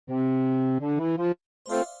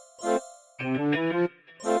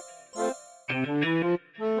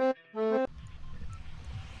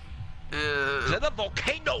There's a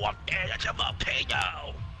volcano up there. That's a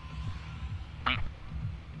volcano.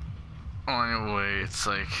 Oh, anyway, it's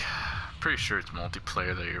like, pretty sure it's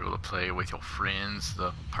multiplayer that you're able to play with your friends.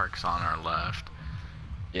 The park's on our left.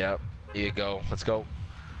 Yep. Here you go. Let's go.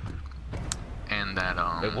 And that,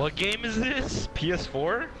 Wait, what game is this?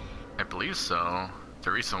 PS4? I believe so.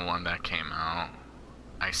 The recent one that came out.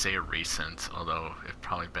 I say recent, although it's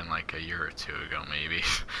probably been like a year or two ago, maybe.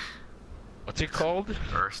 What's it called?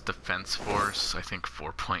 Earth Defense Force, I think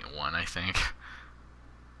 4.1, I think.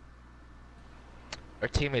 Our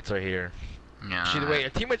teammates are here. Yeah. Shit, wait, our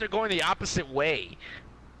teammates are going the opposite way.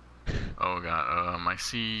 Oh god, I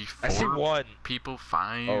see I see one. people,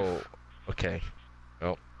 5. Oh, okay.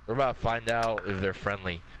 Well, we're about to find out if they're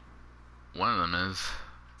friendly. One of them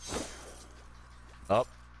is. Up.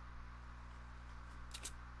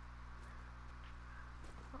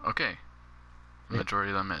 Okay. The majority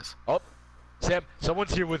of them is. Oh, Sam,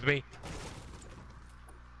 someone's here with me.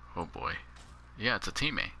 Oh boy. Yeah, it's a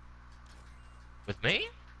teammate. With me?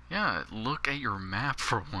 Yeah, look at your map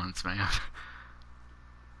for once, man.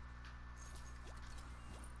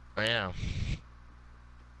 I am.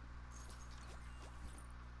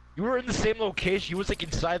 You were in the same location. You was like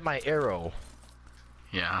inside my arrow.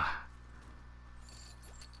 Yeah.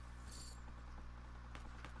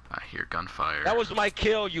 I hear gunfire. That was my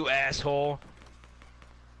kill, you asshole.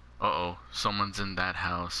 Uh-oh, someone's in that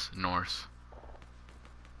house, north.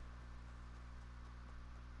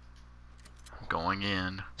 I'm going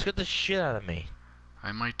in. Scared the shit out of me.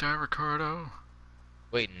 I might die, Ricardo.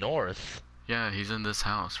 Wait, north? Yeah, he's in this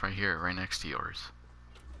house right here, right next to yours.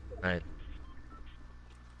 Right.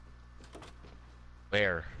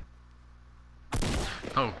 Where?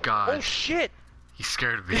 Oh god. Oh shit! He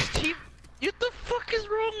scared me. This team. What the fuck is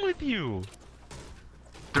wrong with you?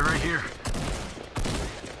 They're right here.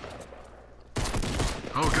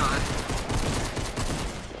 Oh god.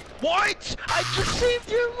 What? I just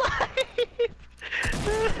saved your life!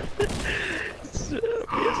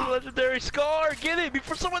 It's a legendary scar! Get it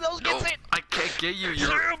before someone else gets it! I can't get you.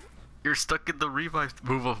 You're stuck in the revive.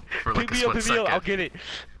 Move up for like Pick a me up, split second. I'll get it.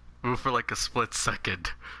 Move for like a split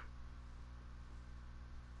second.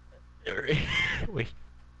 Wait.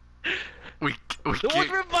 We No one's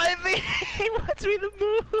can't. reviving! He wants me to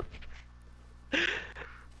move!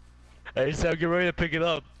 Hey Sam, get ready to pick it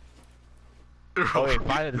up. Oh wait,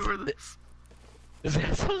 fine. This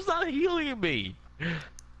asshole's not healing me!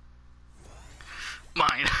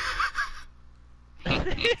 Mine.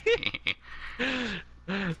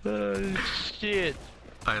 Oh shit.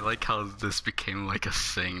 I like how this became like a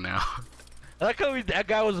thing now. I like how that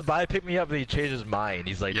guy was by to pick me up and he changed his mind.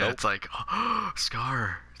 He's like, Yeah, nope. it's like, oh,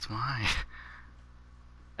 Scar, it's mine.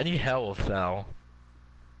 I need health now.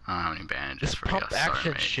 I don't have any bandages This for pump you. Sorry,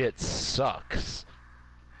 action mate. shit sucks.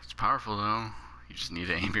 It's powerful though. You just need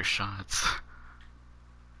to aim your shots.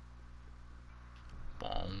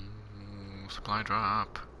 Boom. Supply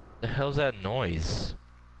drop. The hell's that noise?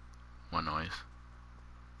 What noise?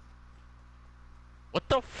 What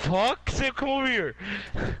the fuck? Sam, come over here!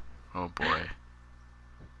 Oh boy.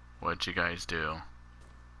 What'd you guys do?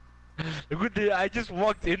 Look what I just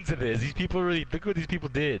walked into this. These people really, look what these people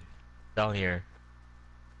did down here.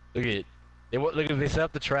 Look at it. Look at they set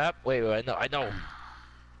up the trap. Wait, I know.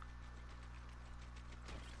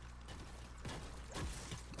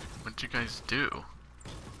 What'd you guys do?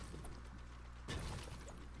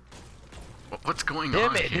 What's going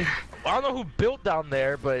Damn on it! here? I don't know who built down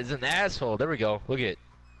there, but it's an asshole. There we go. Look at it.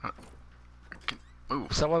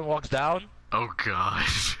 Move. Someone walks down. Oh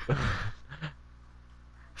gosh.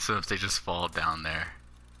 So if they just fall down there,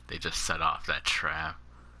 they just set off that trap.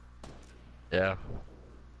 Yeah.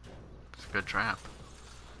 It's a good trap.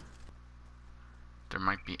 There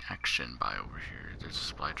might be action by over here. There's a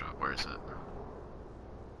supply drop. Where is it?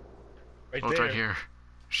 Right Oh, it's there. right here.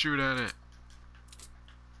 Shoot at it.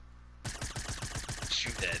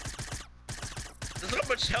 Shoot that. There's not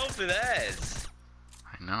much health it has.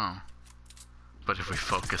 I know. But if we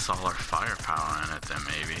focus all our firepower on it, then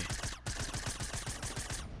maybe.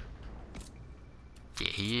 Yeah,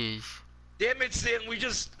 he is. Damn it, Sam, we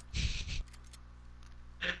just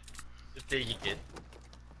taking it.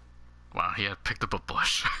 Wow, he had picked up a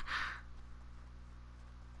bush.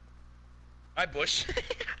 Hi, Bush.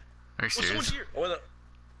 Are you serious? Here? Oh,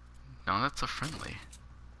 No, that's a friendly.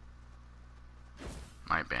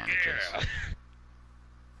 My bandages. yeah.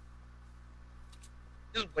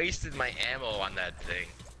 Just wasted my ammo on that thing.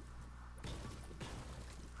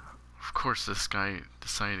 Of course, this guy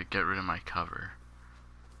decided to get rid of my cover.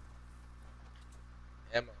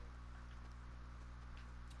 Ammo.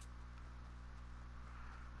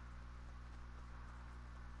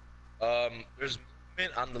 There's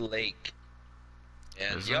movement on the lake.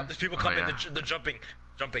 And Is yep, there? there's people Oh coming. yeah. They're jumping,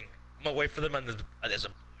 jumping. I'm gonna wait for them, and there's a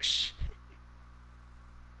bush.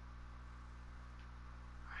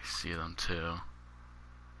 I see them too.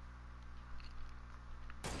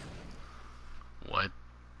 What?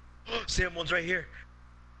 Sam, one's right here.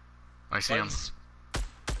 I see him. One's.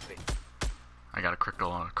 Wait, I got a critical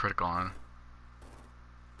on.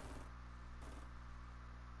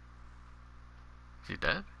 Is he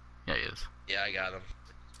dead? Yeah, he is. yeah, I got him.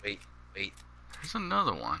 Wait, wait. There's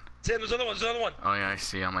another one. Sam, there's another one. There's another one. Oh yeah, I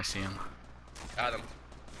see him. I see him. Got him.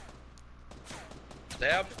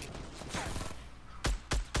 Sam.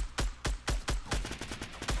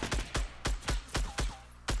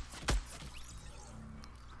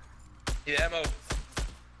 Need ammo.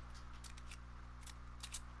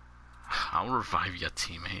 I'll revive your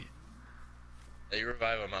teammate. Yeah, you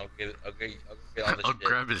revive him. I'll get all the I'll shit.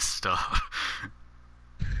 grab his stuff.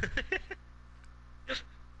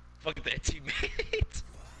 Fuck that teammate.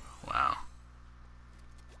 Wow.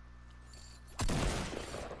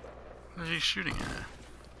 What is he shooting at?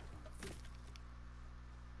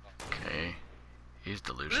 Okay. He's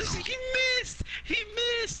delusional. He missed. He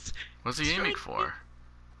missed. What's he aiming for?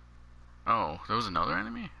 Oh, there was another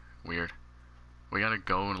enemy? Weird. We gotta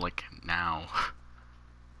go, like, now.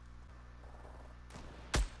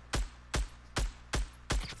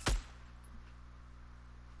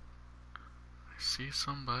 I see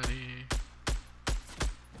somebody.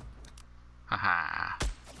 Haha.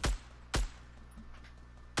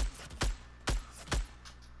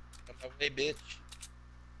 On my way, bitch.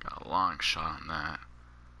 Got a long shot on that.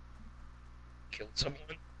 Killed someone.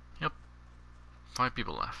 Yep. 5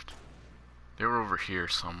 people left. They were over here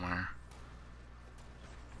somewhere.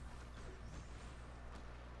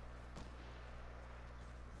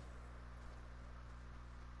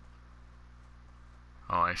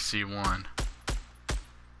 Oh, I see one.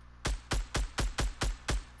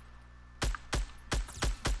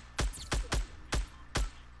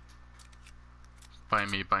 By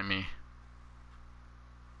me, by me.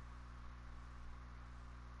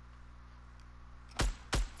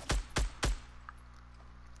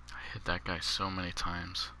 I hit that guy so many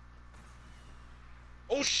times.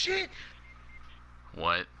 Oh shit!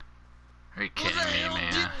 What? Are you Who kidding the me, hell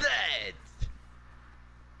man? did that?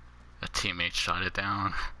 A teammate shot it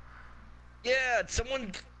down. Yeah,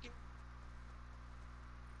 someone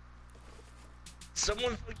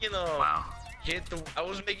fucking Wow. hit the. I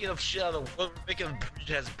was making up shit out of what making a bridge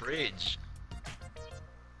has bridge.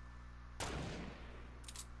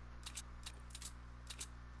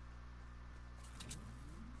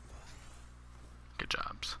 Good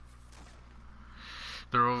jobs.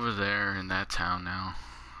 They're over there in that town now.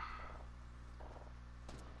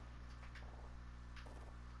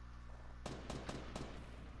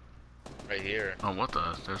 Right here. Oh, what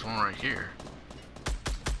the? There's one right here.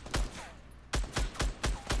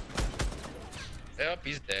 Yep,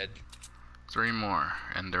 he's dead. 3 more,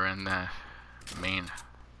 and they're in the main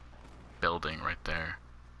building right there,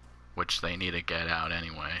 which they need to get out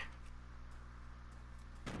anyway.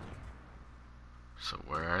 So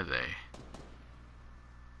where are they?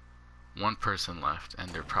 1 person left, and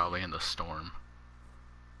they're probably in the storm.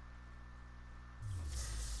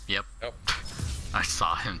 Yep. Yep. I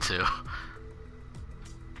saw him too.